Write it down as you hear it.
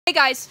Hey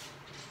guys.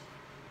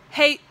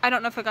 Hey, I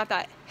don't know if I got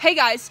that. Hey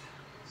guys.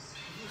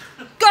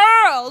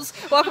 Girls!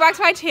 Welcome back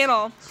to my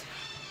channel.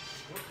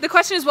 The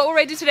question is, what will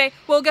Ray do today?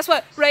 Well, guess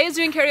what? Ray is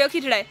doing karaoke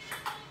today.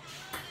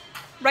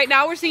 Right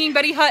now we're singing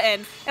Betty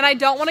Hutton, and I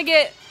don't want to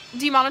get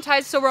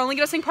demonetized, so we're only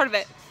going to sing part of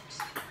it.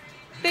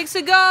 Big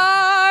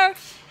cigar,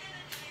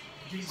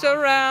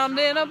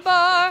 surrounding a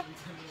bar.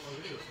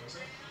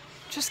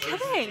 Just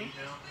kidding.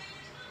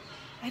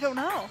 I don't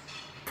know.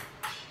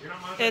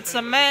 It's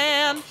a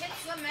man.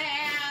 It's a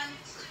man.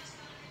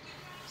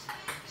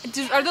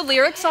 Are the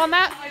lyrics on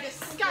that?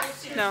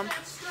 No.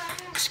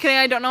 Just kidding,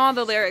 I don't know all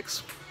the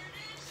lyrics.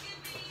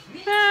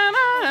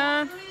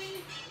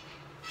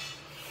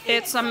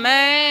 It's a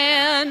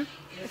man.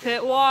 If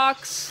it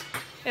walks,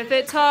 if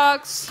it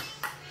talks,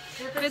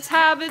 if its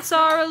habits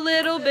are a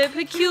little bit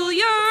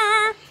peculiar.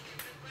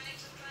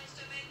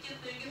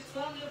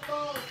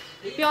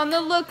 Be on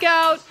the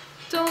lookout.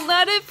 Don't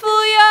let it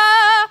fool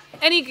ya.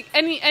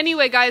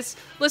 Anyway, guys,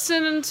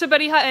 listen to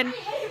Betty Hutton.